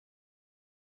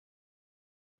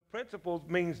Principles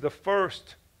means the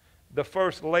first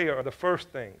layer, or the first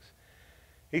things.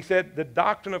 He said the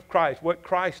doctrine of Christ, what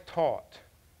Christ taught,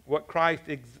 what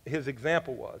his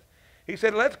example was. He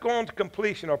said, let's go on to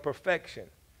completion or perfection.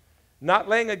 Not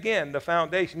laying again the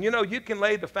foundation. You know, you can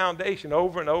lay the foundation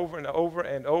over and over and over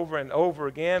and over and over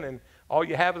again, and all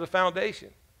you have is a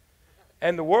foundation.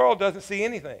 And the world doesn't see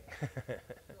anything.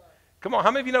 Come on,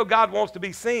 how many of you know God wants to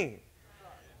be seen?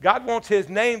 God wants his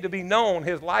name to be known,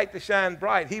 his light to shine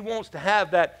bright. He wants to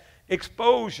have that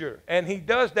exposure, and he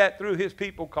does that through his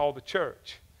people called the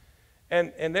church.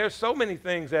 And there's so many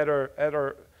things that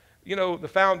are, you know, the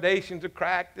foundations are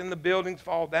cracked and the buildings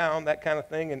fall down, that kind of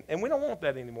thing, and we don't want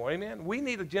that anymore, amen? We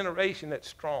need a generation that's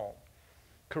strong,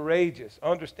 courageous,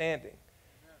 understanding.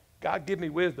 God, give me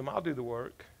wisdom, I'll do the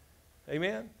work,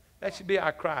 amen? That should be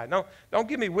our cry. No, don't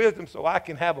give me wisdom so I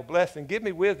can have a blessing. Give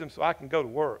me wisdom so I can go to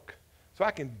work, so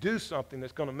I can do something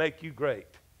that's going to make you great.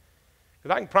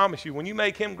 Because I can promise you, when you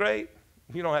make him great,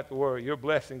 you don't have to worry. Your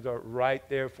blessings are right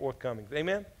there forthcoming.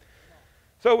 Amen?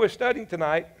 So we're studying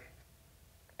tonight,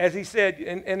 as he said,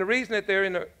 and the reason that they're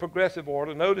in a progressive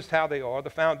order, notice how they are, the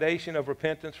foundation of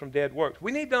repentance from dead works.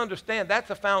 We need to understand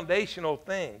that's a foundational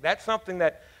thing. That's something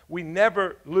that we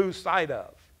never lose sight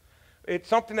of. It's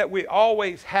something that we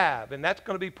always have, and that's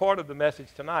going to be part of the message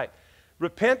tonight.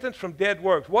 Repentance from dead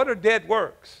works. What are dead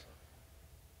works?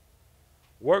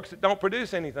 Works that don't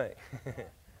produce anything.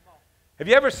 Have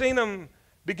you ever seen them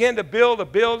begin to build a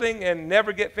building and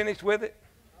never get finished with it?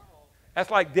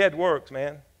 That's like dead works,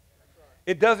 man.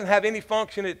 It doesn't have any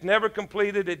function. It's never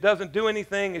completed. It doesn't do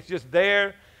anything. It's just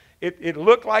there. It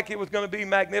looked like it was going to be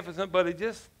magnificent, but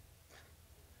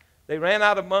they ran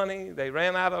out of money. They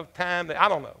ran out of time. I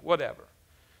don't know, whatever.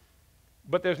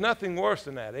 But there's nothing worse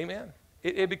than that, amen?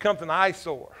 It becomes an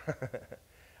eyesore.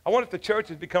 I wonder if the church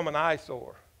has become an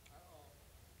eyesore.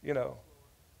 You know,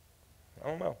 I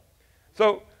don't know.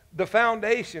 So the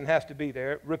foundation has to be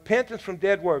there. Repentance from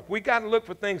dead work. We got to look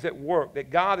for things that work, that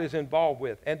God is involved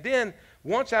with. And then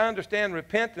once I understand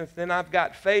repentance, then I've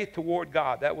got faith toward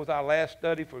God. That was our last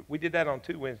study. We did that on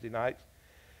 2 Wednesday nights.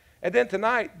 And then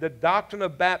tonight, the doctrine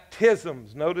of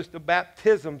baptisms. Notice the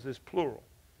baptisms is plural.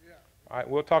 Yeah. All right,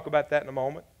 we'll talk about that in a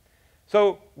moment.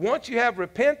 So once you have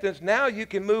repentance, now you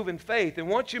can move in faith. And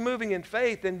once you're moving in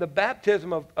faith, then the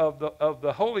baptism of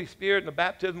the Holy Spirit and the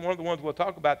baptism, one of the ones we'll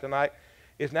talk about tonight,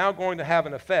 is now going to have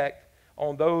an effect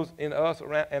on those in us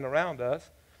and around us.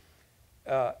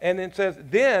 And it says,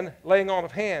 then laying on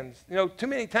of hands. You know, too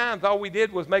many times all we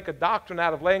did was make a doctrine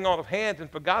out of laying on of hands and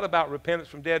forgot about repentance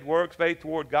from dead works, faith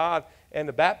toward God, and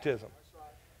the baptism.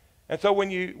 And so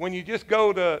when you just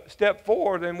go to step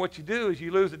 4, then what you do is you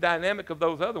lose the dynamic of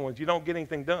those other ones. You don't get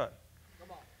anything done.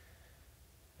 Come on.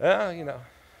 Well, you know,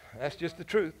 that's just the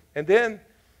truth. And then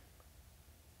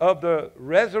of the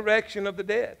resurrection of the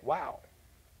dead. Wow.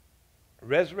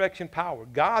 Resurrection power.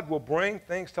 God will bring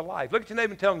things to life. Look at your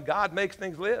neighbor and tell him God makes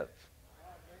things live.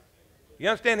 You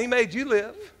understand? He made you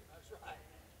live.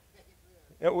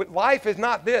 You know, life is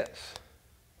not this.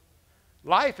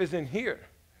 Life is in here.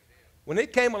 When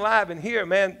it came alive in here,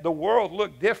 man, the world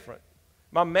looked different.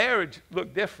 My marriage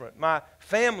looked different. My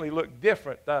family looked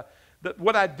different.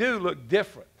 What I do looked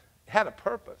different. It had a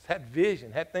purpose, had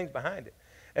vision, had things behind it.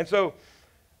 And so,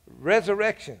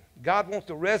 resurrection. God wants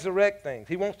to resurrect things.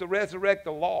 He wants to resurrect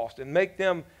the lost and make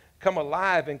them come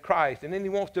alive in Christ. And then he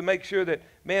wants to make sure that,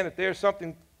 man, if there's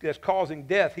something that's causing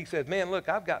death, he says, man, look,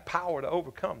 I've got power to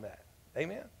overcome that.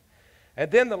 Amen? And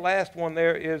then the last one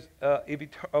there is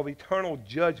of eternal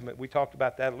judgment. We talked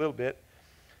about that a little bit.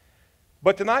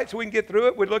 But tonight, so we can get through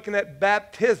it, we're looking at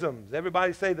baptisms.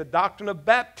 Everybody say the doctrine of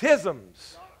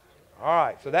baptisms. All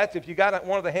right, so that's, if you got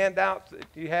one of the handouts that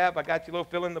you have, I got you a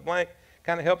little fill in the blank.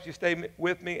 Kind of helps you stay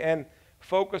with me and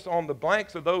focus on the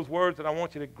blanks of those words that I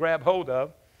want you to grab hold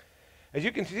of. As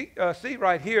you can see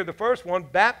right here, the first one,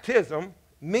 baptism,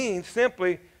 means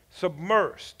simply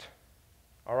submersed.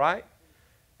 All right?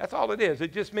 That's all it is.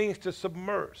 It just means to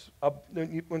submerge.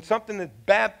 When something is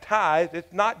baptized,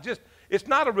 it's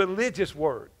not a religious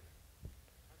word.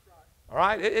 All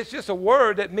right? It's just a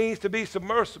word that means to be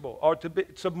submersible or to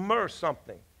submerge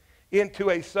something into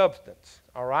a substance.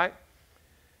 All right?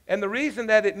 And the reason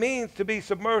that it means to be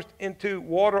submerged into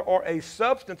water or a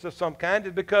substance of some kind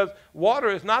is because water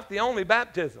is not the only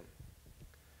baptism.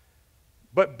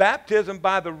 But baptism,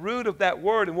 by the root of that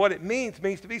word and what it means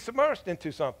to be submerged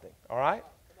into something. All right?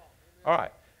 All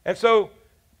right. And so,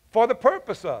 for the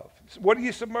purpose of, what are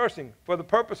you submersing? For the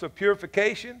purpose of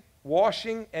purification,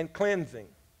 washing, and cleansing.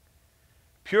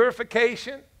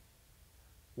 Purification,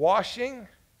 washing,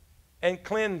 and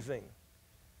cleansing.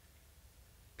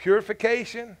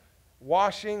 Purification,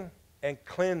 washing, and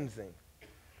cleansing.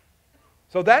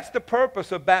 So that's the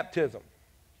purpose of baptism.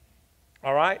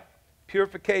 All right?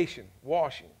 Purification,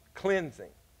 washing, cleansing.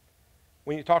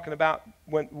 When you're talking about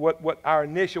what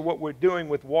we're doing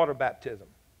with water baptism.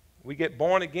 We get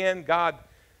born again, God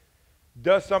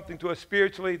does something to us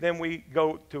spiritually, then we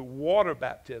go to water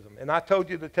baptism. And I told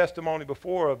you the testimony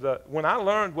before of when I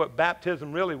learned what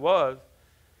baptism really was,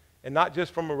 and not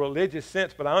just from a religious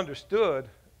sense, but I understood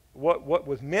what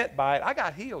was meant by it, I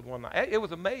got healed one night. It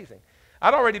was amazing.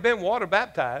 I'd already been water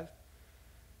baptized.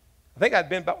 I think I'd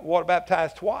been water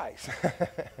baptized twice.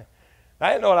 I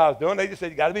didn't know what I was doing. They just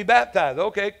said, you got to be baptized.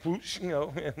 Okay, you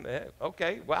know,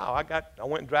 okay, wow, I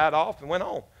went and dried off and went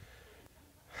home.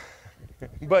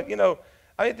 But, you know,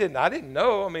 I didn't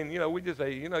know. I mean, you know, we just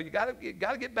say, you know, you got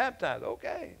to get baptized.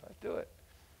 Okay, let's do it.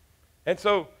 And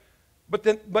so,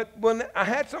 but when I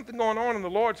had something going on and the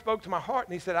Lord spoke to my heart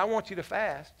and he said, I want you to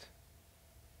fast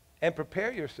and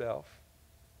prepare yourself.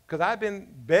 Because I've been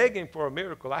begging for a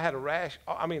miracle. I had a rash.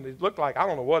 I mean, it looked like, I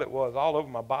don't know what it was, all over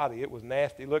my body. It was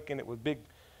nasty looking. It was big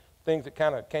things that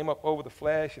kind of came up over the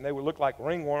flesh, and they would look like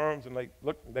ringworms, and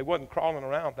they wasn't crawling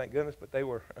around, thank goodness, but they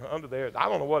were under there. I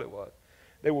don't know what it was.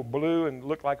 They were blue and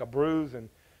looked like a bruise, and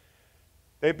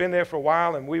they'd been there for a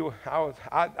while, and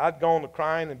I'd gone to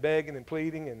crying and begging and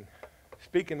pleading and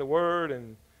speaking the word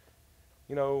and,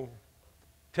 you know,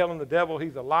 telling the devil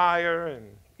he's a liar. And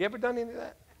you ever done any of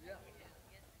that?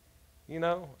 You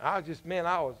know, I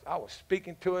was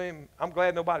speaking to him. I'm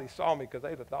glad nobody saw me because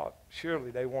they'd have thought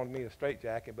surely they wanted me a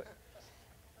straitjacket. But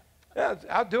yeah,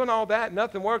 I was doing all that.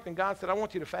 Nothing worked. And God said, I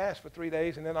want you to fast for 3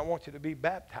 days, and then I want you to be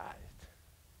baptized.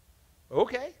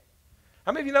 Okay.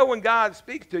 How many of you know when God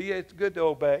speaks to you, it's good to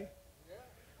obey?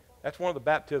 That's one of the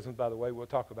baptisms, by the way, we'll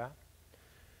talk about.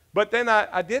 But then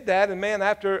I did that, and man,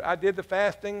 after I did the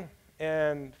fasting,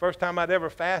 and first time I'd ever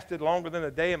fasted longer than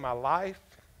a day in my life,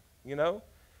 you know,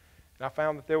 and I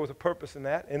found that there was a purpose in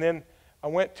that. And then I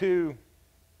went to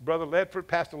Brother Ledford,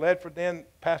 Pastor Ledford then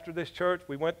pastored this church.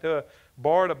 We went to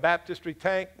borrowed a baptistry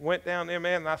tank, went down there,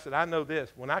 man, and I said, I know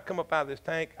this. When I come up out of this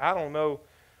tank, I don't know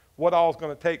what all is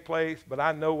going to take place, but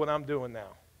I know what I'm doing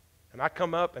now. And I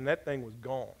come up, and that thing was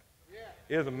gone.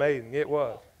 It was amazing. It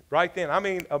was. Right then. I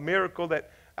mean, a miracle that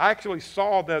I actually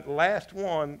saw that last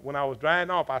one when I was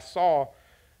drying off. I saw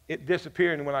it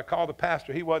disappearing. And when I called the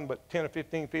pastor, he wasn't but 10 or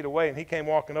 15 feet away, and he came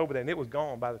walking over there, and it was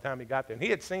gone by the time he got there. And he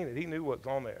had seen it. He knew what was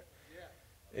on there.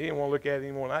 He didn't want to look at it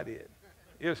any more than I did.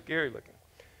 It was scary looking.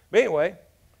 But anyway,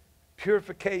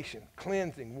 purification,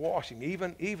 cleansing, washing,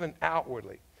 even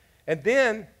outwardly. And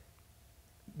then,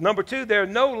 number 2, there are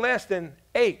no less than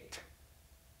 8.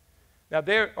 Now,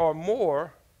 there are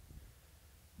more,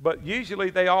 but usually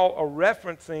they all are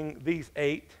referencing these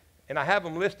 8, and I have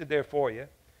them listed there for you.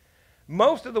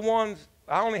 Most of the ones,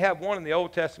 I only have one in the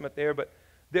Old Testament there, but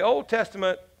the Old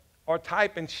Testament are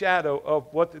type and shadow of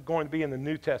what's going to be in the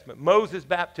New Testament. Moses'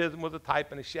 baptism was a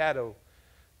type and a shadow,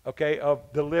 okay,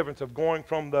 of deliverance, of going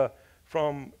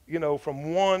from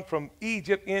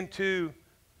Egypt into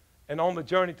and on the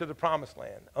journey to the promised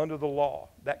land, under the law,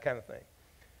 that kind of thing.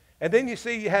 And then you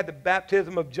see you had the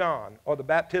baptism of John, or the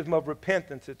baptism of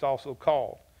repentance, it's also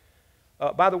called.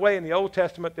 By the way, in the Old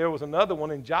Testament, there was another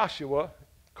one in Joshua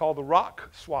called the rock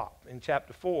swap in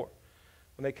chapter 4.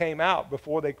 When they came out,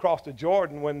 before they crossed the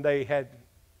Jordan, when they had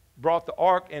brought the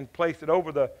ark and placed it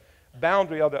over the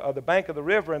boundary of the bank of the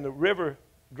river, and the river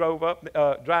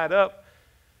dried up,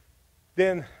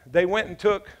 then they went and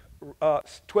took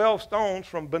 12 stones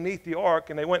from beneath the ark,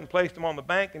 and they went and placed them on the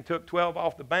bank, and took 12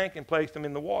 off the bank and placed them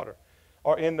in the water,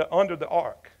 or under the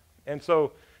ark. And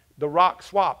so the rock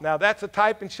swap. Now that's a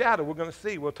type and shadow. We're going to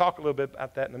see. We'll talk a little bit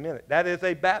about that in a minute. That is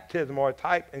a baptism, or a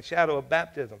type and shadow of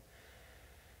baptism.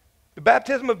 The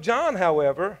baptism of John,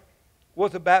 however,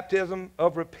 was a baptism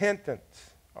of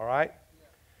repentance. All right? Yeah.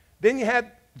 Then you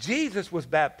had Jesus was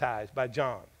baptized by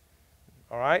John.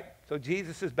 All right? So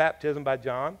Jesus' baptism by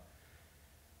John.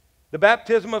 The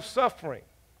baptism of suffering,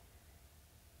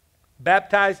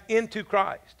 baptized into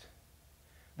Christ.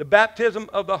 The baptism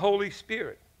of the Holy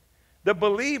Spirit. The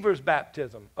believer's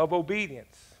baptism of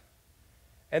obedience.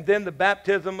 And then the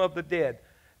baptism of the dead.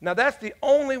 Now that's the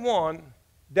only one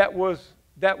that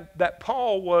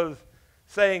Paul was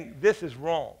saying this is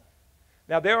wrong.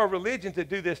 Now there are religions that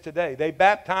do this today. They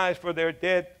baptize for their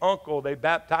dead uncle. They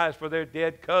baptize for their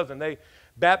dead cousin. They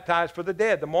baptize for the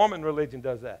dead. The Mormon religion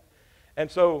does that. And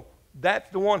so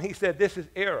that's the one he said, this is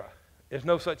error. There's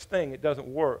no such thing. It doesn't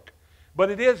work.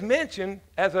 But it is mentioned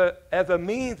as a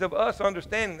means of us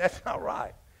understanding that's not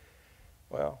right.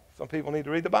 Well, some people need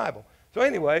to read the Bible. So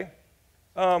anyway,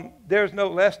 there's no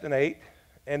less than 8.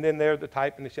 And then there's the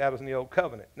type and the shadows in the Old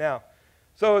Covenant. Now,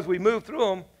 so as we move through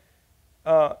them,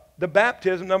 The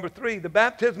baptism, number 3, the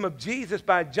baptism of Jesus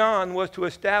by John was to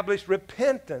establish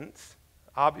repentance.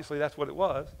 Obviously, that's what it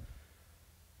was.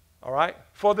 All right?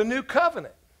 For the new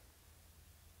covenant.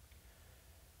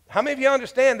 How many of you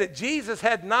understand that Jesus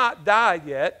had not died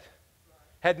yet,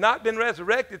 had not been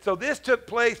resurrected, so this took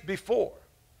place before?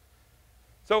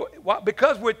 So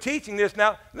because we're teaching this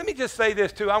now, let me just say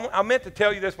this too. I meant to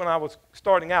tell you this when I was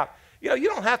starting out. You know, you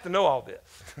don't have to know all this.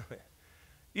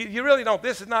 You really don't.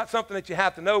 This is not something that you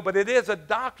have to know, but it is a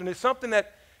doctrine. It's something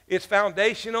that is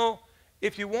foundational.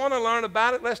 If you want to learn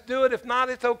about it, let's do it. If not,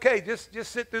 it's okay. Just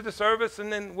sit through the service,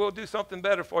 and then we'll do something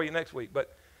better for you next week.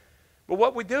 But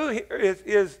what we do here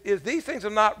is these things are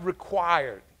not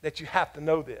required that you have to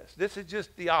know this. This is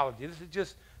just theology. This is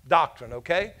just doctrine,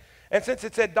 okay? And since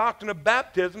it said doctrine of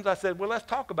baptisms, I said, well, let's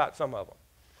talk about some of them.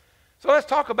 So let's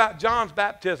talk about John's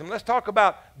baptism. Let's talk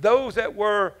about those that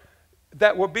were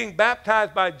being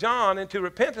baptized by John into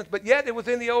repentance, but yet it was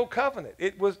in the Old Covenant.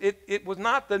 It was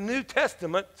not the New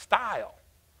Testament style,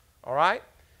 all right?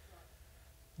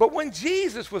 But when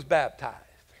Jesus was baptized,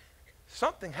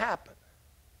 something happened,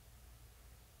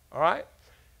 all right?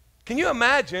 Can you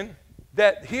imagine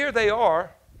that here they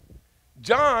are,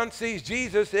 John sees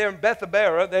Jesus there in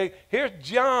Bethabara. Here's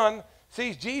John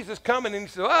sees Jesus coming, and he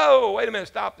says, oh, wait a minute,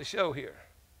 stop the show here.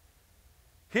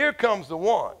 Here comes the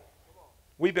one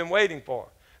we've been waiting for,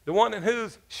 the one in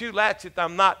whose shoe latchet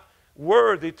I'm not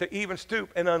worthy to even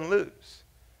stoop and unloose.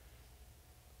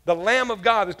 The Lamb of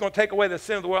God is going to take away the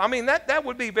sin of the world. I mean, that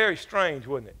would be very strange,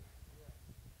 wouldn't it?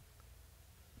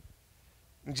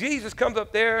 And Jesus comes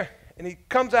up there, and he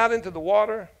comes out into the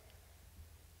water.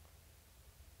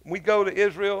 We go to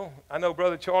Israel. I know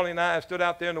Brother Charlie and I have stood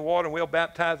out there in the water, and we'll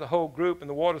baptize the whole group, and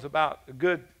the water's about a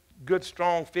good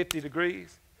strong 50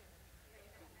 degrees.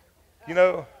 You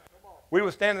know, we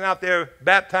were standing out there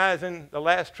baptizing the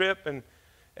last trip, and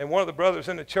one of the brothers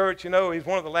in the church, you know, he's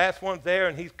one of the last ones there,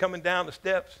 and he's coming down the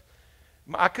steps.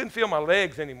 I couldn't feel my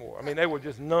legs anymore. I mean, they were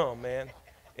just numb, man.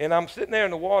 And I'm sitting there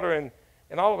in the water,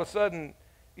 and all of a sudden,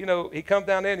 you know, he comes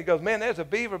down there and he goes, man, there's a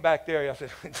beaver back there. I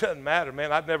said, it doesn't matter,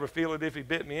 man. I'd never feel it if he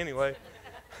bit me anyway.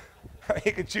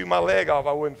 He could chew my leg off.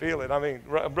 I wouldn't feel it. I mean,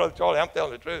 Brother Charlie, I'm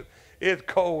telling the truth. It's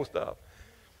cold stuff.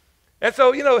 And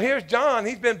so, you know, here's John.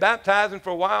 He's been baptizing for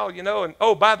a while, you know. And,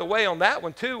 oh, by the way, on that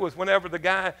one, too, was whenever the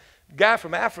guy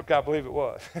from Africa, I believe it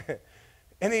was.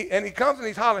 and he comes and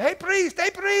he's hollering, hey, priest,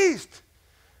 hey, priest.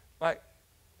 Like,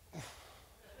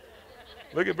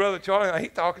 look at Brother Charlie.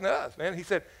 He's talking to us, man. He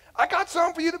said, I got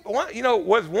something for you to, you know, it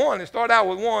was one. It started out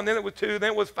with one, then it was two,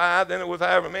 then it was five, then it was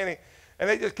however many. And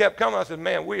they just kept coming. I said,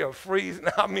 man, we are freezing.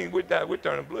 I mean, we're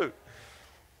turning blue.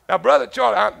 Now, Brother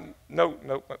Charlie,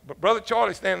 but Brother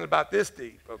Charlie's standing about this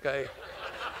deep, okay?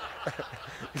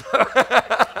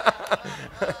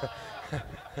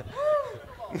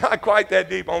 Not quite that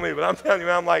deep on me, but I'm telling you,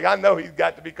 I'm like, I know he's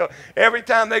got to be cold. Every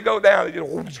time they go down, they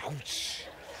just,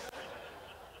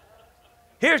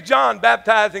 here's John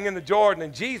baptizing in the Jordan,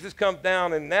 and Jesus comes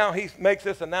down, and now he makes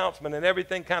this announcement, and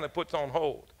everything kind of puts on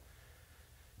hold.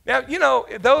 Now, you know,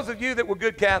 those of you that were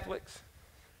good Catholics,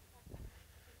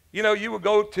 you know, you would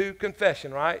go to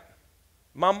confession, right?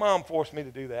 My mom forced me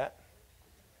to do that.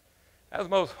 That was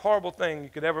the most horrible thing you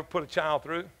could ever put a child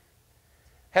through.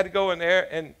 Had to go in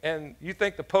there, and you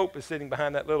think the Pope is sitting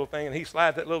behind that little thing, and he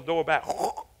slides that little door back,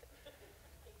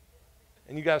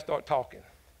 and you got to start talking.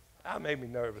 That made me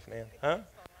nervous, man. Huh?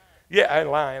 Yeah, I ain't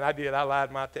lying. I did. I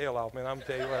lied my tail off, man. I'm going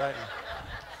to tell you what I did.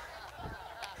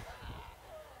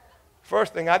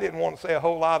 First thing, I didn't want to say a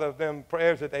whole lot of them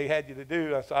prayers that they had you to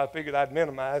do, so I figured I'd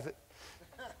minimize it.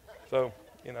 So,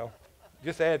 you know,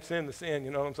 just add sin to sin,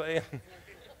 you know what I'm saying?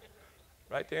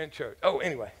 Right there in church. Oh,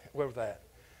 anyway, where was that?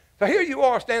 So here you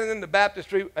are standing in the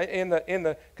baptistry, in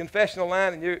the confessional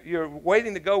line, and you're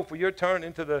waiting to go for your turn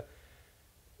into the,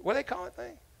 what do they call it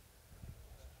thing?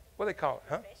 What do they call it,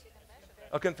 huh?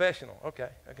 A confessional. Okay,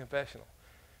 a confessional.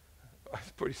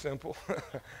 It's pretty simple.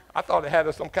 I thought it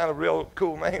had some kind of real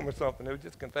cool name or something. It was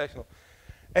just confessional.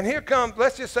 And here comes,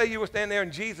 let's just say you were standing there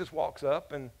and Jesus walks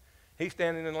up and he's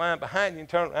standing in line behind you and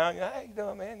turns around. You know, how you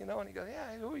doing, man? You know, and he goes,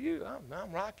 yeah, who are you?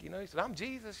 I'm Rocky. You know, he said, I'm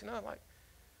Jesus. You know, I'm like,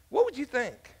 what would you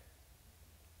think?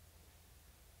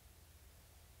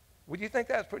 Would you think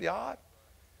that was pretty odd?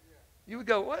 You would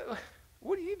go,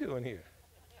 what are you doing here?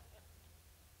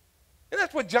 And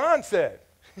that's what John said.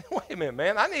 Wait a minute,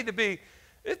 man.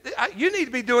 You need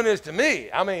to be doing this to me.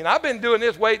 I mean, I've been doing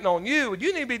this waiting on you.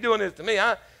 You need to be doing this to me.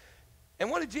 And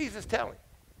what did Jesus tell him?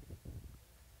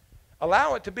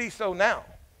 Allow it to be so now,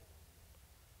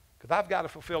 because I've got to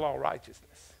fulfill all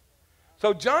righteousness.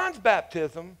 So John's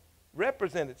baptism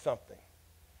represented something.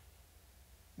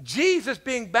 Jesus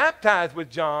being baptized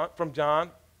with from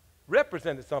John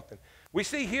represented something. We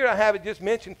see here, I have it just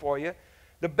mentioned for you,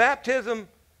 the baptism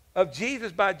of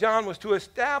Jesus by John was to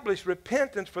establish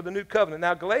repentance for the new covenant.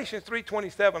 Now, Galatians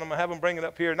 3:27, I'm going to have them bring it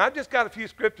up here. And I've just got a few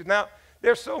scriptures. Now,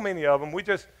 there's so many of them.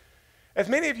 As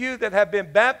many of you that have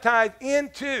been baptized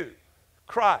into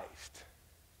Christ.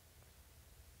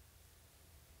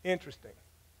 Interesting.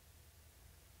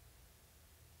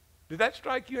 Did that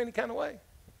strike you any kind of way?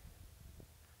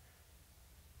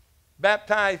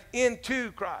 Baptized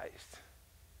into Christ.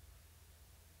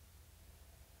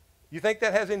 You think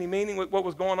that has any meaning with what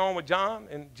was going on with John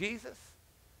and Jesus?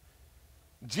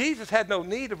 Jesus had no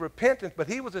need of repentance, but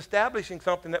he was establishing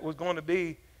something that was going to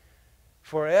be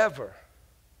forever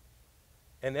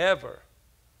and ever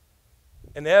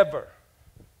and ever.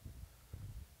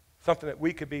 Something that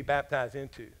we could be baptized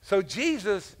into. So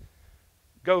Jesus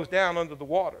goes down under the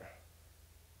water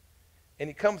and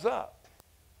he comes up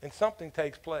and something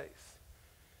takes place.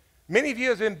 Many of you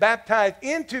have been baptized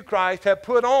into Christ, have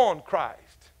put on Christ.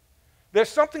 There's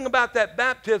something about that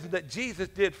baptism that Jesus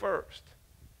did first.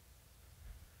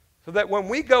 So that when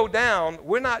we go down,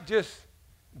 we're not just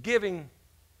giving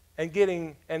and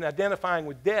getting and identifying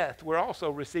with death, we're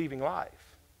also receiving life.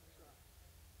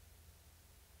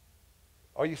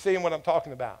 Are you seeing what I'm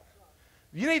talking about?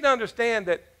 You need to understand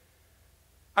that,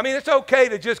 I mean, it's okay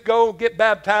to just go get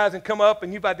baptized and come up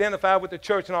and you've identified with the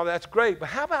church and all that. That's great. But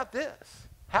how about this?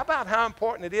 How about how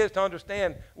important it is to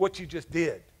understand what you just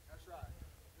did? That's right.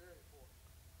 Very important.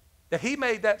 That he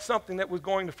made that something that was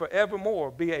going to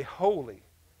forevermore be a holy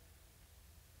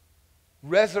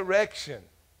resurrection,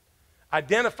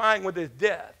 identifying with his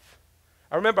death.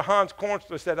 I remember Hans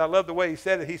Kornstler said, I love the way he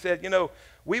said it. He said, you know,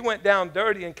 we went down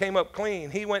dirty and came up clean.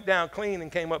 He went down clean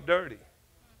and came up dirty.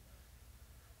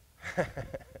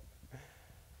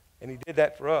 And he did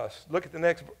that for us. Look at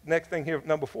the next thing here,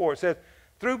 number 4. It says,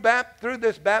 through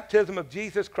this baptism of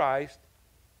Jesus Christ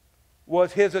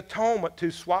was his atonement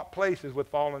to swap places with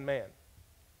fallen man.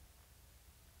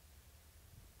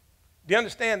 Do you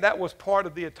understand that was part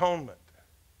of the atonement?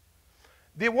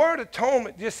 The word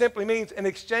atonement just simply means an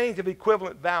exchange of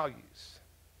equivalent values.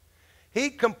 He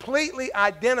completely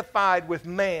identified with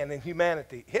man and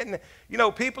humanity. You know,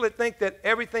 people that think that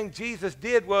everything Jesus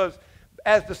did was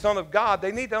as the Son of God,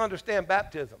 they need to understand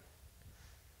baptism.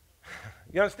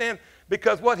 You understand?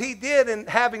 Because what he did in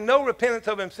having no repentance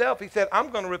of himself, he said, I'm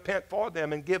going to repent for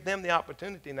them and give them the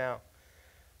opportunity now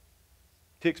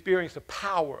to experience the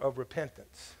power of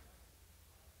repentance.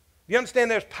 You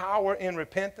understand there's power in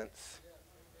repentance?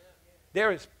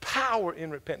 There is power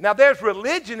in repentance. Now, there's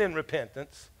religion in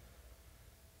repentance,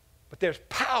 but there's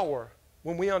power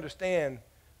when we understand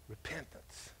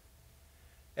repentance.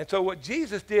 And so what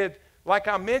Jesus did, like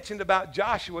I mentioned about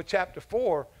Joshua chapter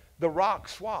 4, the rock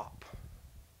swap.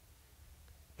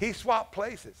 He swapped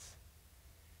places.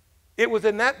 It was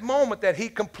in that moment that he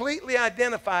completely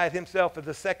identified himself as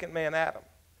the second man, Adam.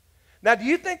 Now, do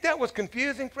you think that was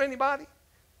confusing for anybody?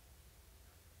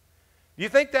 You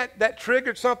think that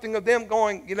triggered something of them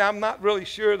going, you know, I'm not really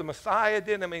sure the Messiah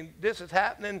did. I mean, this is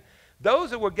happening. Those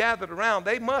that were gathered around,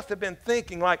 they must have been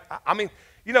thinking like, I mean,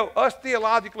 you know, us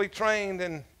theologically trained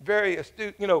and very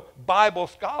astute, you know, Bible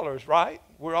scholars, right?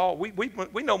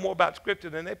 We know more about Scripture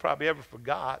than they probably ever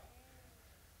forgot,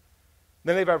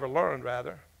 than they've ever learned,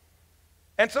 rather.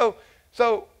 And so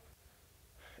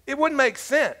it wouldn't make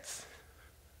sense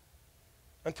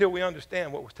until we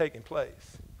understand what was taking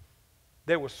place.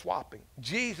 They were swapping.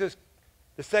 Jesus,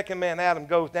 the second man, Adam,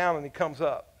 goes down and he comes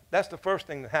up. That's the first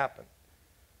thing that happened.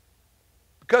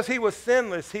 Because he was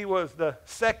sinless, he was the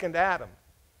second Adam.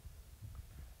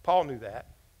 Paul knew that.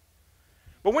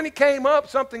 But when he came up,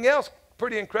 something else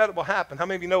pretty incredible happened. How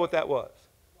many of you know what that was?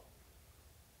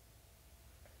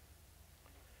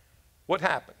 What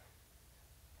happened?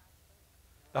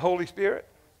 The Holy Spirit?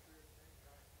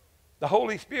 The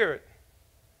Holy Spirit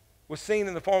was seen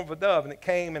in the form of a dove, and it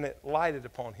came and it lighted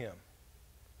upon him.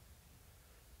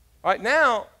 All right,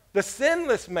 now, the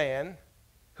sinless man,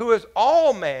 who is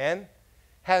all man,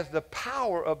 has the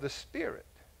power of the Spirit.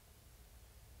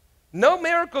 No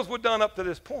miracles were done up to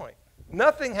this point.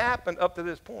 Nothing happened up to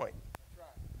this point.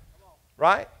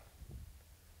 Right?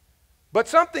 But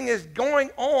something is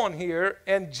going on here,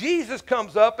 and Jesus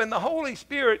comes up, and the Holy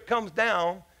Spirit comes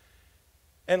down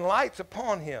and lights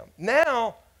upon him.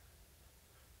 Now,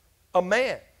 a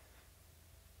man.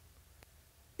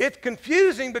 It's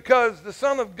confusing because the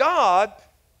Son of God,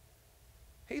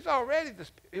 he's already the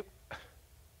Spirit.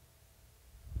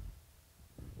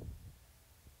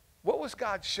 What was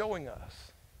God showing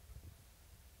us?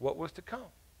 What was to come?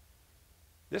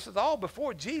 This is all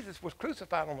before Jesus was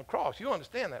crucified on the cross. You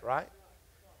understand that, right?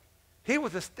 He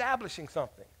was establishing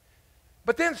something.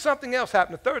 But then something else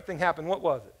happened. The third thing happened. What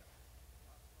was it?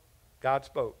 God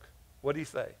spoke. What did he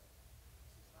say?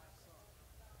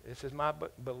 This is my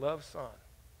beloved Son,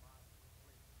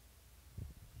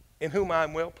 in whom I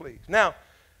am well pleased. Now,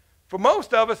 for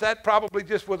most of us, that probably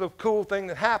just was a cool thing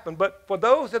that happened. But for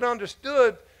those that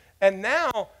understood, and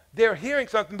now they're hearing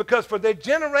something, because for their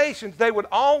generations, they would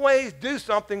always do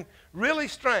something really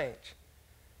strange.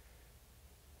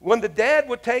 When the dad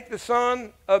would take the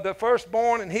son of the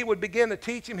firstborn and he would begin to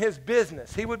teach him his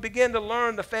business, he would begin to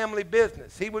learn the family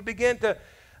business. He would begin to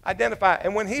identify.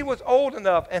 And when he was old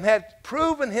enough and had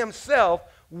proven himself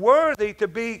worthy to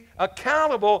be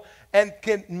accountable and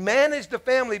can manage the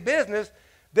family business,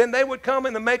 then they would come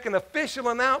in and make an official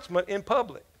announcement in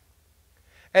public.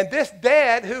 And this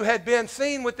dad, who had been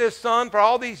seen with this son for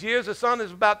all these years, the son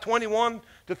is about 21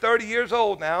 to 30 years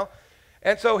old now,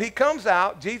 and so he comes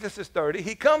out, Jesus is 30,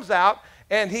 he comes out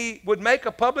and he would make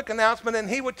a public announcement and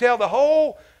he would tell the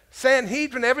whole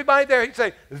Sanhedrin, everybody there, he'd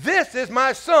say, "This is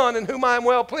my son in whom I am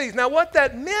well pleased." Now what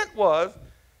that meant was,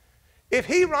 if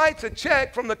he writes a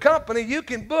check from the company, you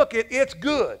can book it, it's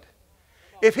good.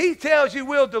 If he tells you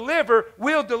we'll deliver,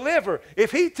 we'll deliver.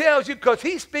 If he tells you, because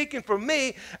he's speaking for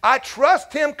me, I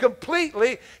trust him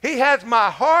completely. He has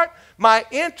my heart, my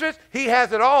interest, he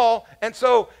has it all. And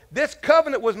so this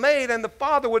covenant was made and the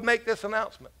father would make this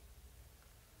announcement.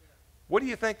 What do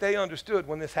you think they understood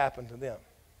when this happened to them?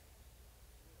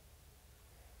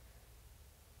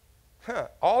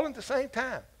 All at the same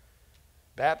time.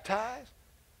 Baptized,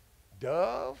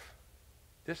 dove,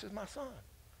 this is my son.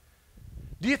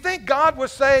 Do you think God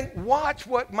was saying, watch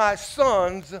what my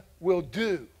sons will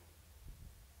do?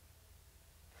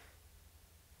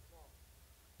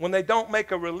 When they don't make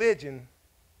a religion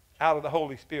out of the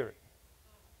Holy Spirit.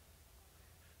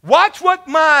 Watch what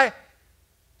my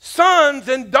sons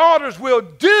and daughters will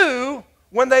do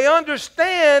when they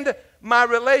understand my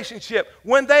relationship.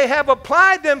 When they have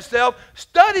applied themselves,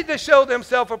 studied to show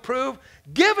themselves approved,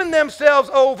 given themselves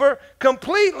over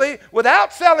completely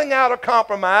without selling out or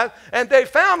compromise, and they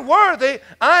found worthy,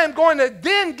 I am going to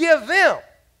then give them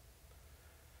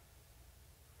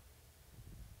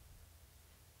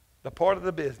the part of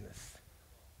the business.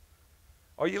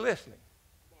 Are you listening?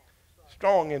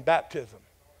 Strong in baptism.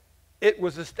 It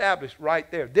was established right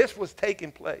there. This was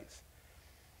taking place.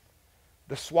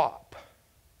 The swap.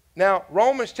 Now,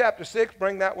 Romans chapter 6,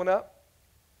 bring that one up.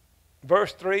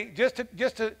 Verse 3, just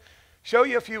to show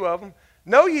you a few of them.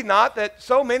 Know ye not that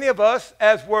so many of us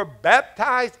as were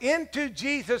baptized into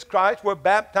Jesus Christ were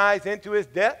baptized into his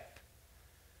death?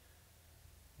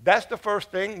 That's the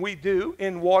first thing we do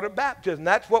in water baptism.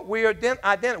 That's what we are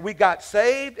identifying. We got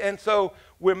saved, and so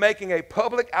we're making a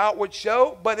public outward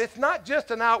show, but it's not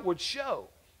just an outward show.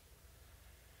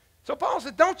 So Paul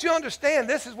said, don't you understand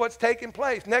this is what's taking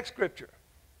place? Next scripture.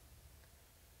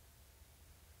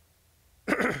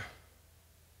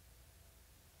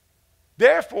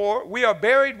 Therefore, we are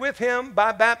buried with him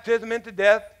by baptism into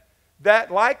death, that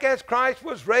like as Christ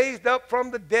was raised up from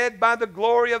the dead by the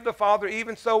glory of the Father,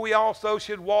 even so we also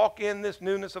should walk in this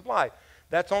newness of life.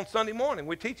 That's on Sunday morning.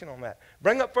 We're teaching on that.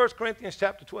 Bring up 1 Corinthians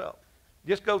chapter 12.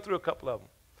 Just go through a couple of them.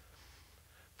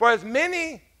 For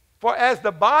as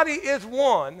the body is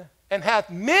one and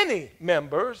hath many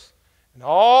members, and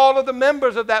all of the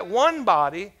members of that one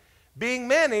body, being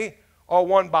many, are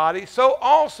one body, so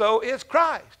also is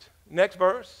Christ. Next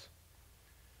verse.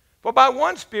 For by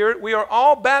one Spirit we are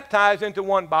all baptized into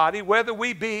one body, whether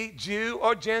we be Jew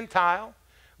or Gentile,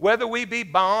 whether we be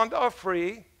bond or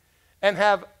free, and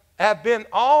have been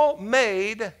all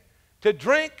made to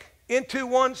drink into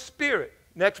one Spirit.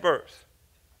 Next verse.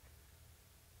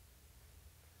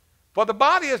 For the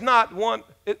body is not one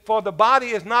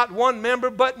member,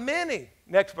 but many.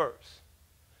 Next verse.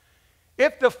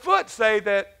 If the foot say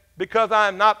that because I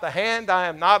am not the hand, I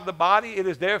am not of the body,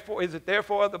 is it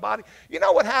therefore of the body? You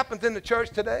know what happens in the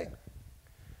church today?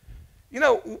 You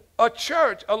know,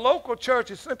 a local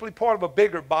church is simply part of a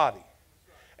bigger body.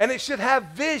 And it should have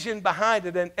vision behind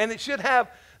it, and it should have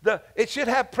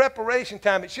preparation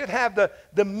time. It should have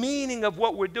the meaning of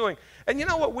what we're doing. And you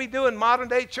know what we do in modern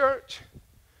day church?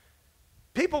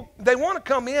 People, they want to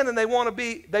come in and they want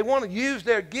to use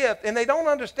their gift, and they don't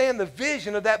understand the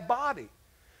vision of that body.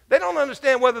 They don't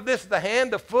understand whether this is the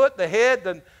hand, the foot, the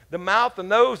head, the mouth, the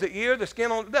nose, the ear, the skin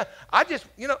on the...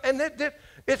 and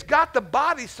it's got the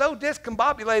body so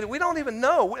discombobulated, we don't even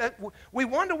know. We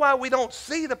wonder why we don't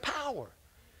see the power.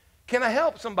 Can I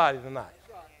help somebody tonight?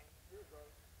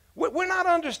 We're not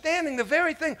understanding the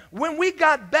very thing. When we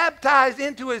got baptized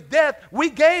into his death, we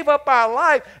gave up our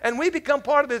life and we become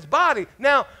part of his body.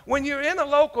 Now, when you're in a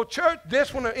local church,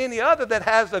 this one or any other that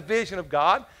has a vision of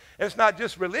God, and it's not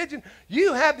just religion,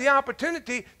 you have the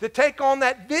opportunity to take on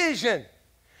that vision.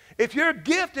 If your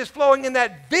gift is flowing in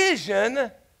that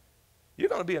vision, you're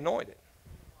going to be anointed.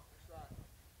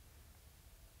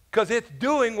 Because it's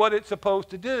doing what it's supposed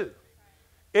to do.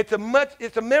 It's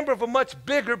a member of a much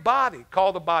bigger body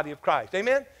called the body of Christ.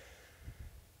 Amen?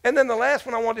 And then the last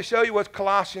one I wanted to show you was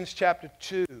Colossians chapter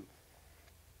 2.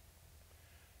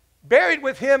 Buried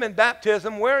with him in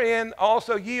baptism, wherein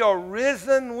also ye are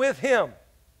risen with him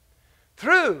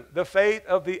through the faith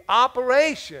of the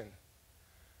operation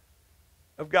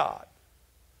of God,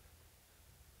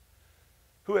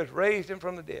 who has raised him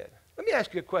from the dead. Let me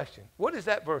ask you a question. What is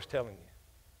that verse telling you?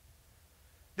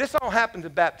 This all happens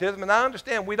in baptism, and I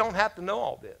understand we don't have to know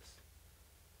all this.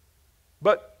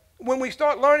 But when we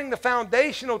start learning the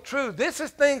foundational truth, this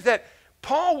is things that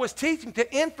Paul was teaching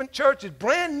to infant churches,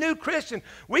 brand new Christians.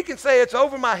 We can say it's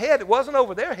over my head. It wasn't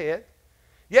over their head.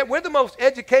 Yet we're the most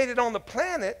educated on the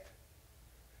planet,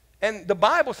 and the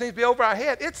Bible seems to be over our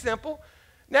head. It's simple.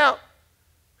 Now,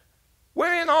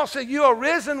 wherein also you are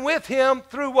risen with him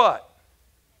through what?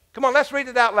 Come on, let's read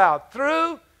it out loud.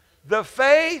 Through the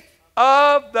faith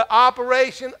of the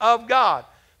operation of God.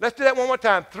 Let's do that one more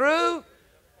time. Through.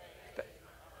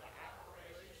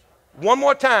 One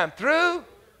more time. Through.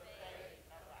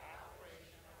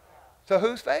 So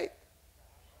whose faith?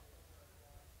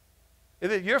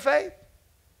 Is it your faith?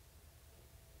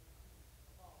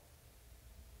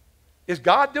 Is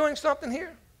God doing something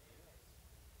here?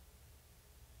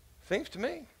 Seems to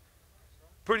me.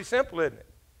 Pretty simple, isn't it?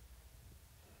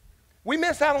 We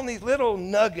miss out on these little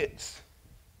nuggets.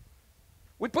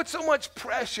 We put so much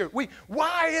pressure. Why?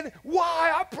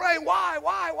 I pray,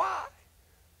 why?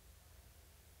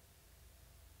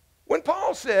 When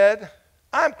Paul said,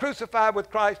 I am crucified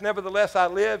with Christ, nevertheless I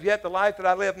live, yet the life that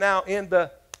I live now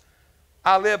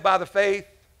I live by the faith.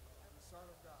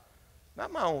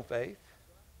 Not my own faith.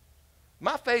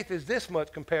 My faith is this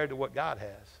much compared to what God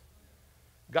has.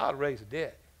 God will raise the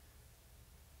dead.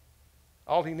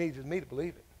 All he needs is me to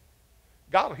believe it.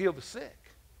 God will heal the sick.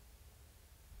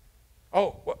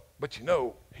 Oh, but you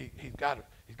know, he's got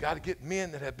to get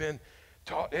men that have been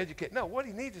taught, educated. No, what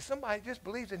he needs is somebody who just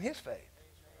believes in his faith.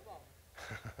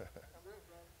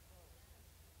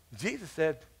 Jesus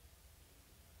said,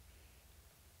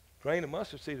 grain of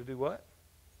mustard seed to do what?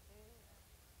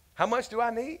 How much do I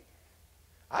need?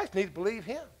 I just need to believe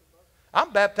him.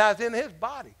 I'm baptized into his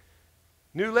body.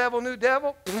 New level, new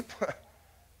devil?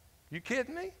 You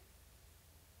kidding me?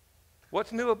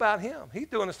 What's new about him? He's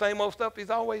doing the same old stuff he's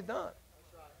always done.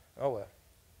 Oh, well.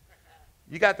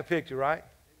 You got the picture, right?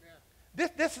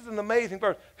 This is an amazing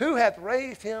verse. Who hath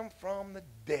raised him from the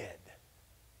dead?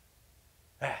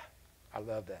 I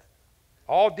love that.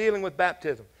 All dealing with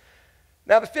baptism.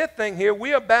 Now, the fifth thing here,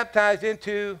 we are baptized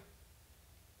into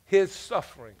his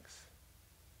sufferings.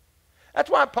 That's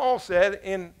why Paul said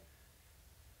in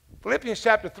Philippians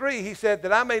chapter 3, he said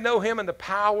that I may know him in the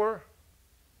power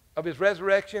of his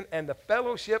resurrection and the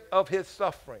fellowship of his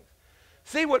sufferings.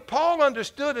 See, what Paul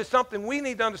understood is something we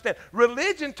need to understand.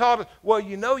 Religion taught us, well,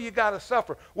 you know you got to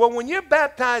suffer. Well, when you're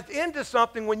baptized into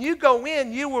something, when you go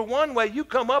in, you were one way, you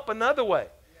come up another way.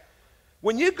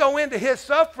 When you go into his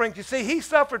suffering, you see, he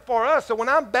suffered for us. So when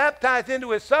I'm baptized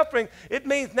into his suffering, it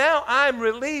means now I'm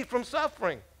relieved from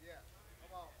suffering.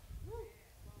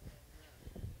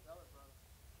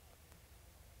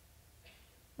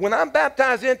 When I'm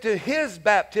baptized into his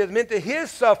baptism, into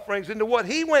his sufferings, into what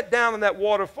he went down in that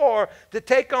water for to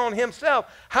take on himself.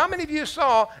 How many of you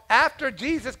saw after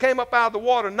Jesus came up out of the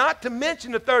water, not to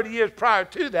mention the 30 years prior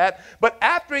to that, but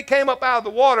after he came up out of the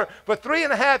water for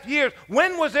 3.5 years,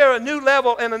 when was there a new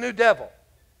level and a new devil?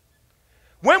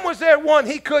 When was there one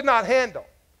he could not handle?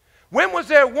 When was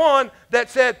there one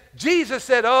that said, Jesus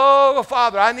said, oh,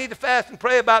 Father, I need to fast and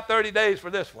pray about 30 days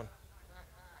for this one?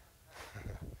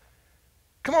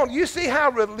 Come on, you see how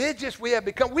religious we have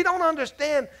become? We don't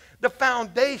understand the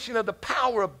foundation of the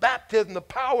power of baptism, the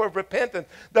power of repentance,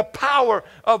 the power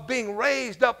of being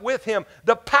raised up with him,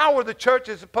 the power the church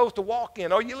is supposed to walk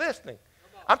in. Are you listening?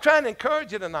 I'm trying to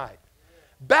encourage you tonight.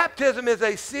 Baptism is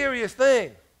a serious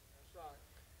thing.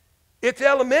 It's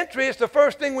elementary. It's the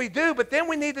first thing we do, but then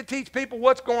we need to teach people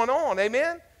what's going on.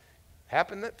 Amen?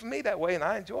 Happened for me that way, and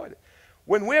I enjoyed it.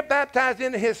 When we're baptized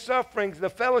into his sufferings, the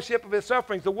fellowship of his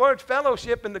sufferings, the word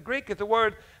fellowship in the Greek is a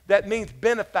word that means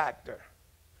benefactor.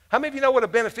 How many of you know what a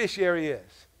beneficiary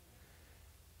is?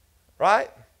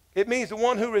 Right? It means the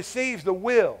one who receives the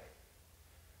will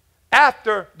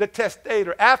after the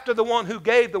testator, after the one who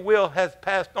gave the will has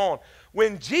passed on.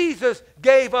 When Jesus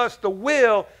gave us the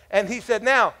will and he said,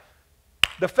 now,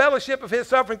 the fellowship of his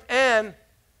suffering and,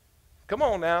 come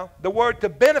on now, the word to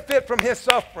benefit from his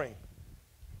suffering.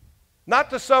 Not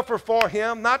to suffer for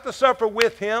him, not to suffer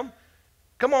with him.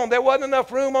 Come on, there wasn't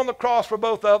enough room on the cross for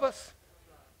both of us.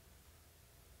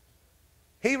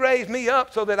 He raised me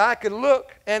up so that I could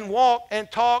look and walk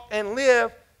and talk and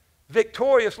live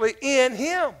victoriously in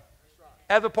him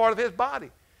as a part of his body.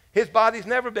 His body's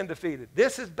never been defeated.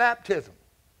 This is baptism.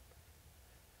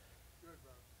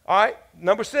 All right,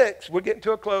 number 6. We're getting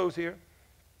to a close here.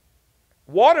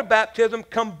 Water baptism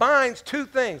combines two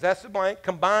things. That's the blank.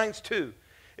 Combines two.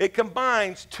 It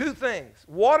combines two things.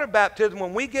 Water baptism,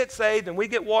 when we get saved and we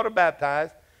get water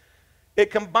baptized, it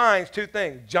combines two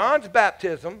things. John's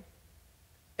baptism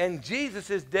and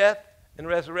Jesus' death and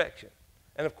resurrection.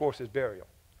 And, of course, his burial.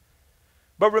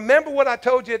 But remember what I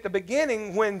told you at the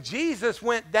beginning, when Jesus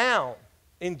went down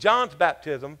in John's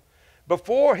baptism,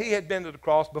 before he had been to the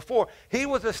cross, before he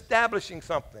was establishing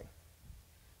something.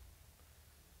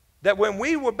 That when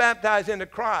we were baptized into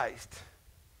Christ,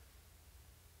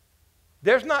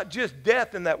 there's not just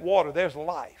death in that water, there's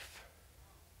life.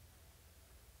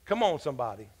 Come on,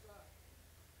 somebody.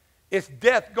 It's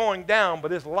death going down,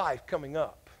 but it's life coming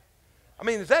up. I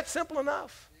mean, is that simple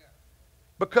enough?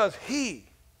 Because he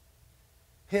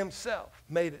himself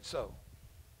made it so.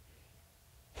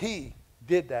 He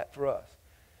did that for us.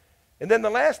 And then the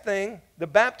last thing, the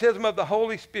baptism of the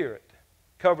Holy Spirit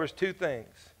covers two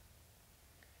things.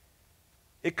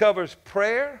 It covers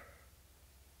prayer,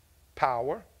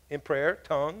 power in prayer,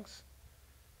 tongues.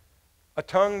 A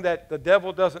tongue that the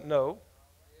devil doesn't know.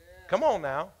 Come on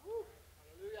now.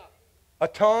 A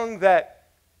tongue that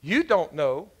you don't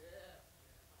know.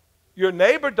 Your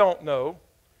neighbor don't know.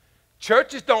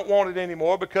 Churches don't want it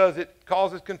anymore because it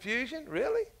causes confusion.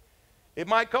 Really? It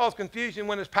might cause confusion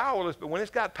when it's powerless, but when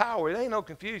it's got power, it ain't no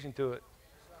confusion to it.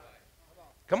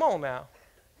 Come on now.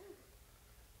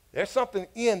 There's something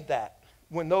in that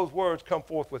when those words come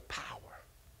forth with power.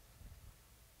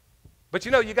 But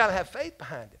you know, you got to have faith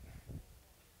behind it.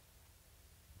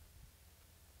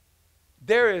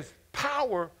 There is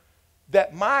power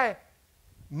that my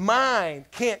mind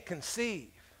can't conceive.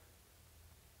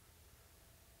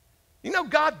 You know,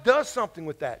 God does something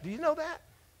with that. Do you know that?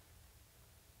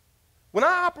 When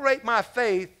I operate my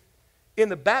faith in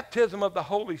the baptism of the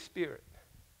Holy Spirit,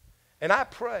 and I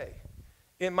pray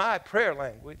in my prayer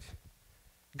language,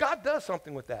 God does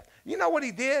something with that. You know what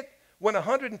he did when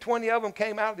 120 of them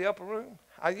came out of the upper room?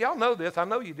 Y'all know this. I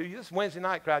know you do. This Wednesday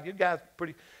night crowd. You guys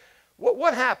pretty...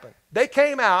 What happened? They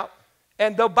came out,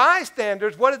 and the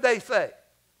bystanders, what did they say?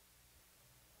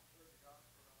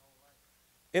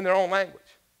 In their own language.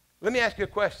 Let me ask you a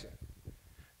question.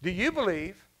 Do you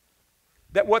believe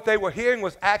that what they were hearing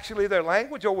was actually their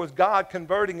language, or was God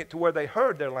converting it to where they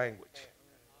heard their language?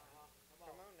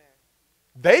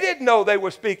 They didn't know they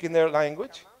were speaking their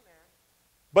language.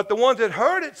 But the ones that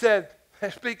heard it said,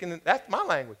 they're speaking, that's my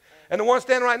language. And the one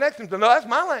standing right next to them said, no, that's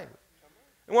my language.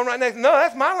 The one right next to them, no,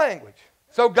 that's my language.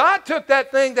 So God took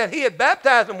that thing that he had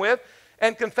baptized them with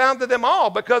and confounded them all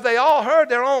because they all heard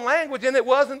their own language and it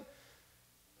wasn't.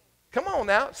 Come on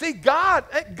now. See, God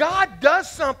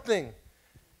does something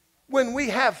when we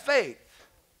have faith.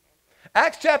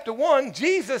 Acts chapter 1,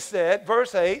 Jesus said,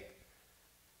 verse 8,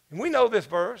 and we know this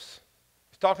verse.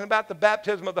 It's talking about the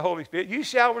baptism of the Holy Spirit. You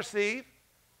shall receive.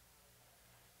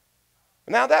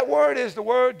 Now that word is the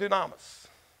word dunamis.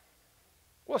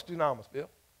 What's dunamis, Bill?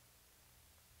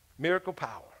 Miracle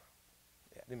power.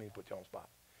 Yeah, didn't mean to put you on the spot.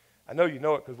 I know you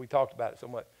know it because we talked about it so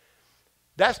much.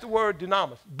 That's the word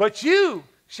dunamis. But you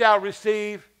shall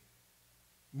receive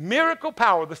miracle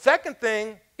power. The second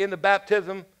thing in the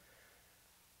baptism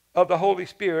of the Holy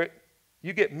Spirit,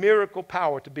 you get miracle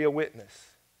power to be a witness.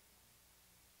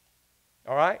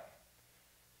 All right?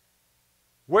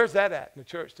 Where's that at in the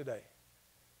church today?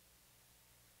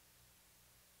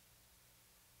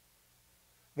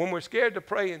 When we're scared to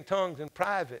pray in tongues in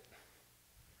private,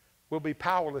 we'll be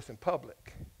powerless in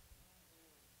public.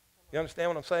 You understand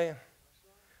what I'm saying?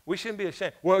 We shouldn't be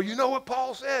ashamed. Well, you know what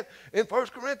Paul said in 1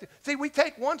 Corinthians. See, we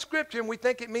take one scripture and we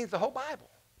think it means the whole Bible.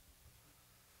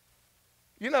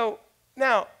 You know,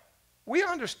 now, we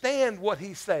understand what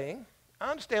he's saying. I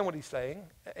understand what he's saying.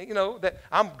 You know, that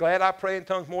I'm glad I pray in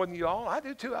tongues more than you all. I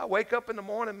do too. I wake up in the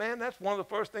morning, man, that's one of the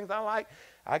first things I like.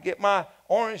 I get my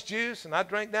orange juice and I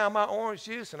drink down my orange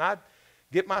juice and I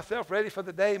get myself ready for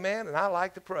the day, man, and I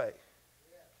like to pray.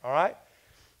 All right?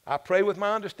 I pray with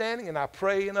my understanding and I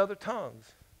pray in other tongues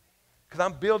because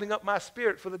I'm building up my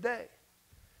spirit for the day.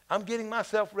 I'm getting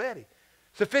myself ready.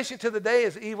 Sufficient to the day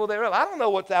is the evil thereof. I don't know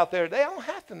what's out there today. I don't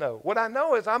have to know. What I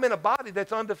know is I'm in a body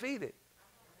that's undefeated.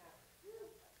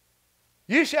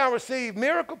 You shall receive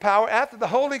miracle power after the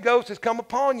Holy Ghost has come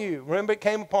upon you. Remember, it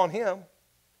came upon him.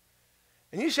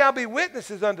 And you shall be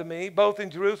witnesses unto me, both in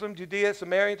Jerusalem, Judea,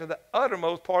 Samaria, to the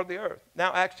uttermost part of the earth.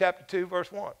 Now, Acts chapter 2,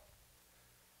 verse 1.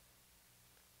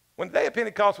 When the day of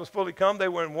Pentecost was fully come, they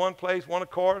were in one place, one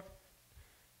accord.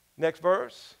 Next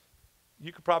verse.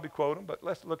 You could probably quote them, but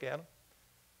let's look at them.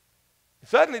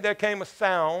 Suddenly there came a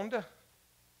sound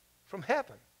from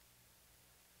heaven.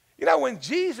 You know, when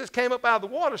Jesus came up out of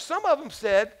the water, some of them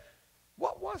said,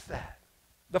 what was that?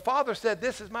 The Father said,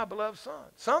 this is my beloved Son.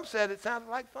 Some said it sounded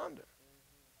like thunder.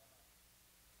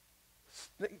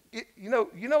 You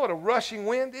know what a rushing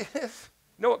wind is?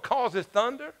 You know what causes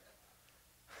thunder?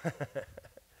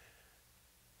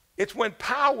 It's when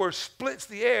power splits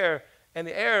the air and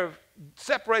the air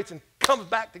separates and comes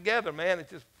back together, man. It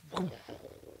just...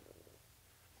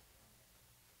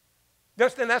 You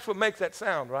understand? That's what makes that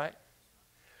sound, right?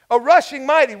 A rushing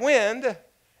mighty wind,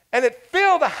 and it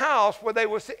filled the house where they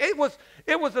were sitting.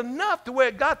 It was enough to where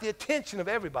it got the attention of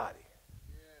everybody.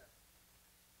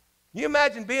 You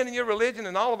imagine being in your religion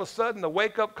and all of a sudden the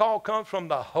wake-up call comes from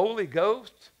the Holy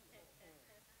Ghost?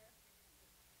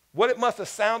 What it must have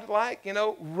sounded like, you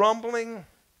know, rumbling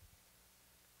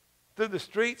through the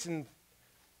streets and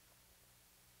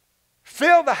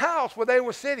filled the house where they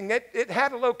were sitting. It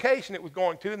had a location it was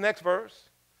going to, the next verse.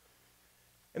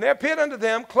 And there appeared unto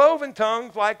them cloven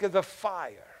tongues like as of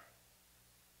fire,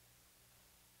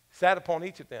 sat upon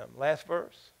each of them. Last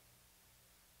verse.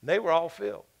 And they were all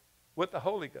filled with the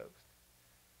Holy Ghost.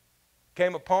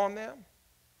 Came upon them,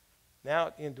 now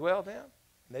it indwelled them,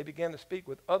 and they began to speak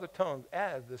with other tongues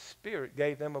as the Spirit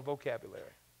gave them a vocabulary.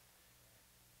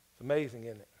 It's amazing,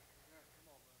 isn't it?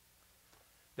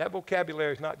 That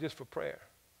vocabulary is not just for prayer.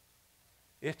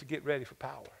 It's to get ready for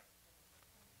power.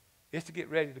 It's to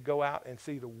get ready to go out and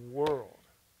see the world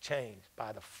changed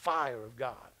by the fire of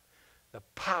God, the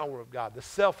power of God, the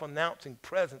self-announcing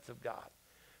presence of God.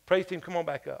 Praise team, come on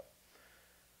back up.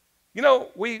 You know,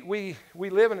 we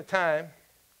live in a time,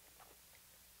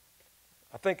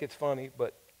 I think it's funny,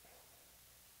 but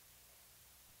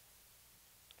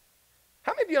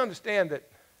how many of you understand that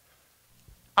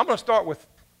I'm going to start with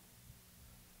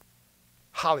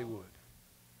Hollywood?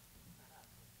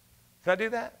 Can I do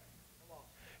that?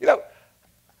 You know,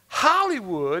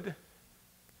 Hollywood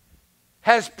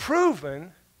has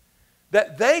proven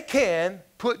that they can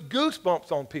put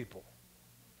goosebumps on people.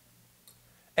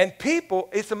 And people,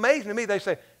 it's amazing to me, they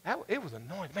say, it was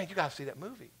anointing. Man, you got to see that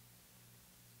movie.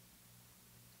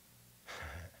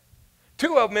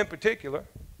 Two of them in particular.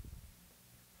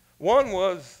 One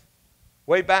was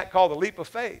way back called The Leap of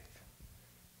Faith.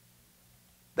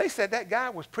 They said that guy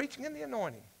was preaching in the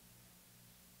anointing.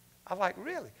 I was like,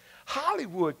 really?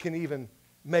 Hollywood can even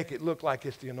make it look like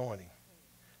it's the anointing.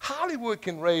 Hollywood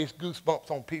can raise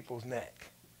goosebumps on people's neck.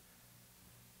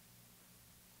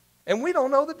 And we don't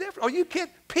know the difference. Are you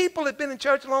kidding? People that have been in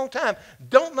church a long time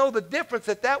don't know the difference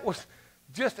that was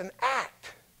just an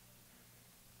act.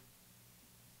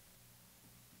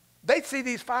 They'd see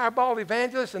these fireball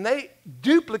evangelists and they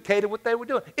duplicated what they were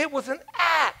doing. It was an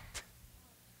act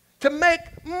to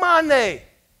make money.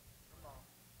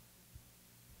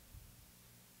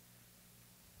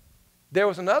 There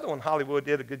was another one Hollywood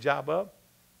did a good job of.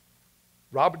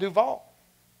 Robert Duvall,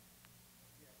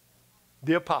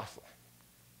 the apostle.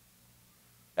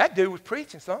 That dude was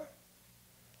preaching, son.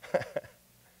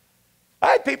 I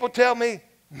had people tell me,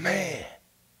 man.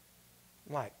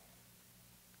 I'm like,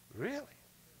 really?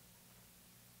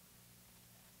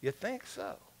 You think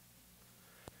so?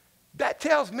 That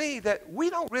tells me that we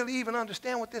don't really even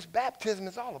understand what this baptism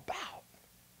is all about.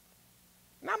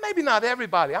 Now, maybe not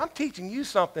everybody. I'm teaching you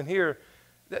something here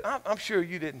that I'm sure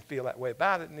you didn't feel that way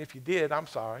about it, and if you did, I'm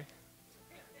sorry.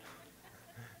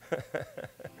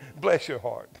 Bless your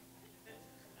heart.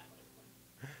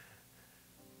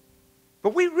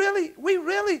 But we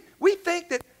think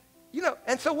that, you know,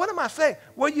 and so what am I saying?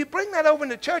 Well, you bring that over in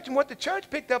the church, and what the church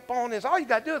picked up on is all you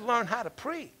got to do is learn how to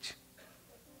preach.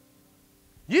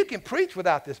 You can preach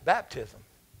without this baptism.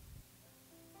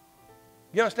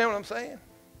 You understand what I'm saying?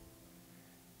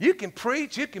 You can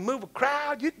preach, you can move a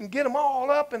crowd, you can get them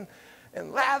all up and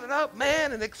lathered up,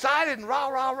 man, and excited and rah,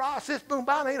 rah, rah, sis, boom,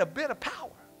 boom, ain't a bit of power.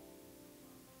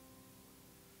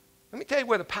 Let me tell you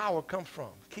where the power comes from.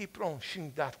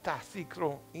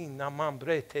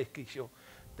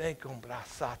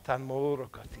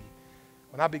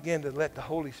 When I begin to let the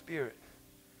Holy Spirit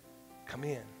come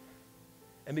in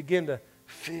and begin to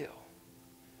fill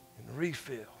and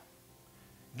refill,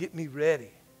 get me ready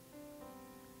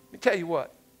Let me tell you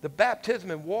what, the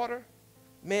baptism in water,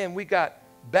 man, we got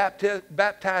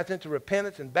baptized into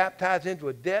repentance and baptized into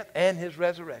a death and his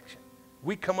resurrection.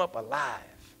 We come up alive.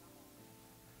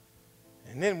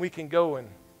 And then we can go and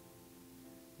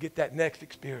get that next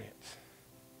experience.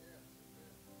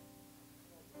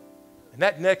 And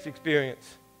that next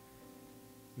experience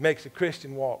makes a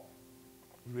Christian walk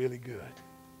really good.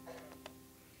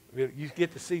 Really, you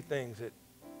get to see things that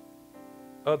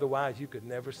otherwise you could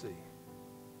never see.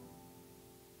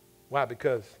 Why?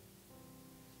 Because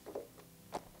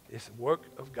it's the work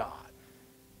of God.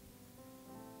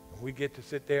 We get to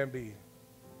sit there and be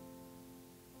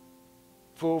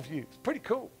full view. It's pretty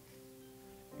cool.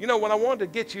 You know, what I wanted to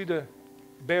get you to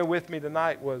bear with me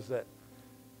tonight was that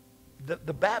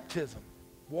the baptism,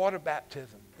 water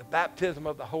baptism, the baptism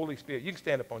of the Holy Spirit. You can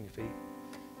stand up on your feet.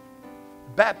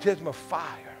 Baptism of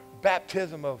fire,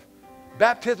 baptism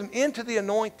into the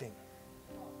anointing.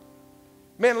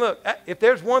 Man, look, if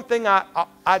there's one thing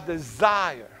I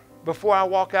desire before I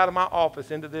walk out of my office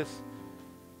into this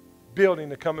building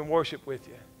to come and worship with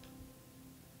you,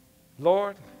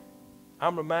 Lord,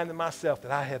 I'm reminding myself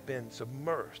that I have been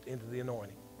submersed into the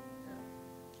anointing.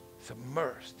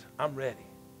 Submersed. I'm ready.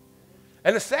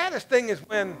 And the saddest thing is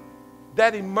when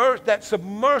that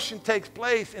submersion takes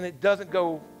place and it doesn't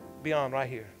go beyond right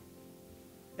here.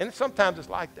 And sometimes it's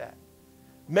like that.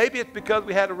 Maybe it's because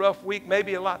we had a rough week,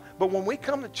 maybe a lot. But when we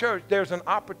come to church, there's an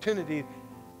opportunity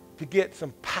to get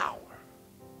some power.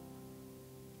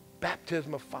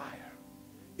 Baptism of fire.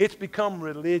 It's become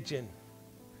religion.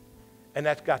 And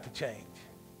that's got to change.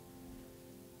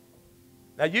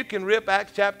 Now you can rip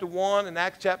Acts chapter 1 and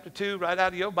Acts chapter 2 right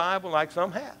out of your Bible like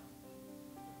some have.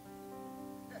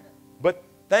 But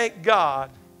thank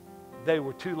God they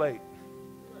were too late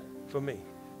for me.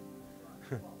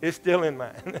 It's still in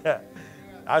mine.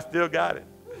 I still got it.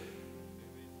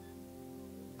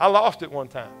 I lost it one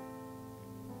time.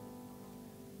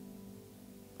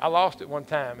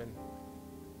 And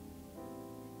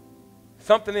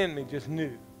something in me just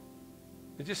knew.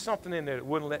 There's just something in there that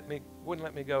wouldn't let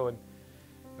me go. And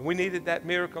we needed that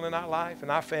miracle in our life and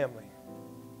our family.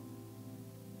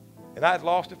 And I had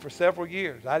lost it for several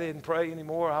years. I didn't pray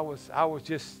anymore. I was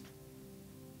just,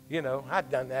 you know, I'd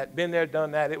done that, been there,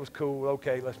 done that. It was cool.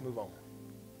 Okay, let's move on.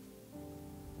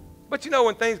 But you know,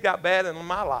 when things got bad in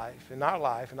my life, in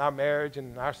our marriage,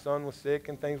 and our son was sick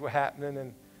and things were happening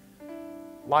and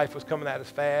life was coming at us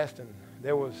fast and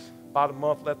there was about a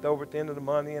month left over at the end of the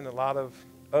money and a lot of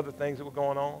other things that were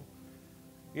going on,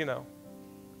 you know.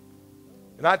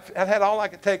 And I had all I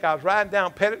could take. I was riding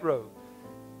down Pettit Road,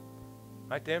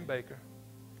 right there in Baker.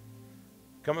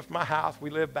 Coming from my house, we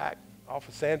lived back off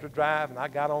of Sandra Drive, and I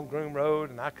got on Groom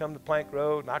Road, and I come to Plank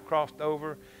Road, and I crossed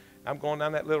over. I'm going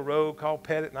down that little road called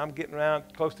Pettit, and I'm getting around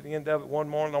close to the end of it one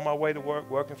morning on my way to work,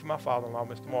 working for my father-in-law,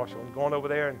 Mr. Marshall, and going over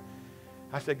there, and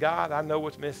I said, God, I know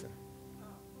what's missing.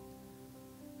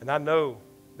 And I know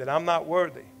that I'm not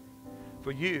worthy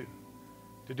for you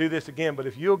to do this again, but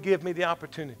if you'll give me the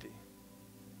opportunity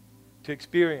to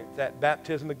experience that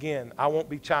baptism again, I won't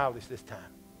be childish this time.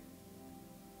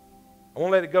 I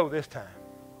won't let it go this time.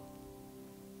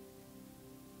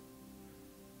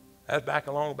 That's back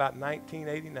along about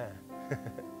 1989.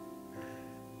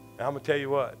 Now, I'm going to tell you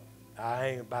what, I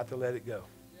ain't about to let it go.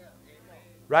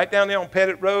 Right down there on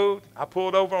Pettit Road, I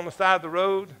pulled over on the side of the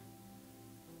road,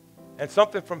 and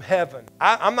something from heaven.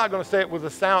 I'm not going to say it was a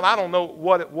sound. I don't know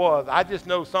what it was. I just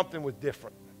know something was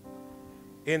different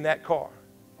in that car.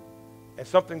 And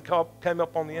something came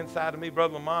up on the inside of me,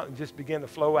 Brother Lamont, and just began to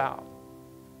flow out.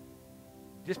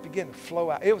 Just began to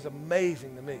flow out. It was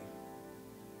amazing to me.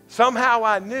 Somehow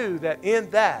I knew that in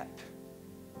that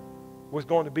was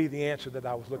going to be the answer that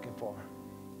I was looking for.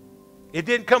 It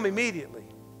didn't come immediately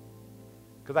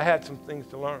because I had some things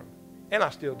to learn, and I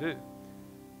still do,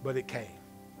 but it came.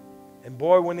 And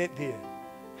boy, when it did,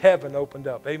 heaven opened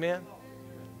up. Amen?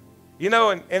 You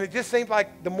know, and it just seems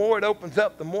like the more it opens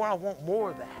up, the more I want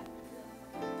more of that.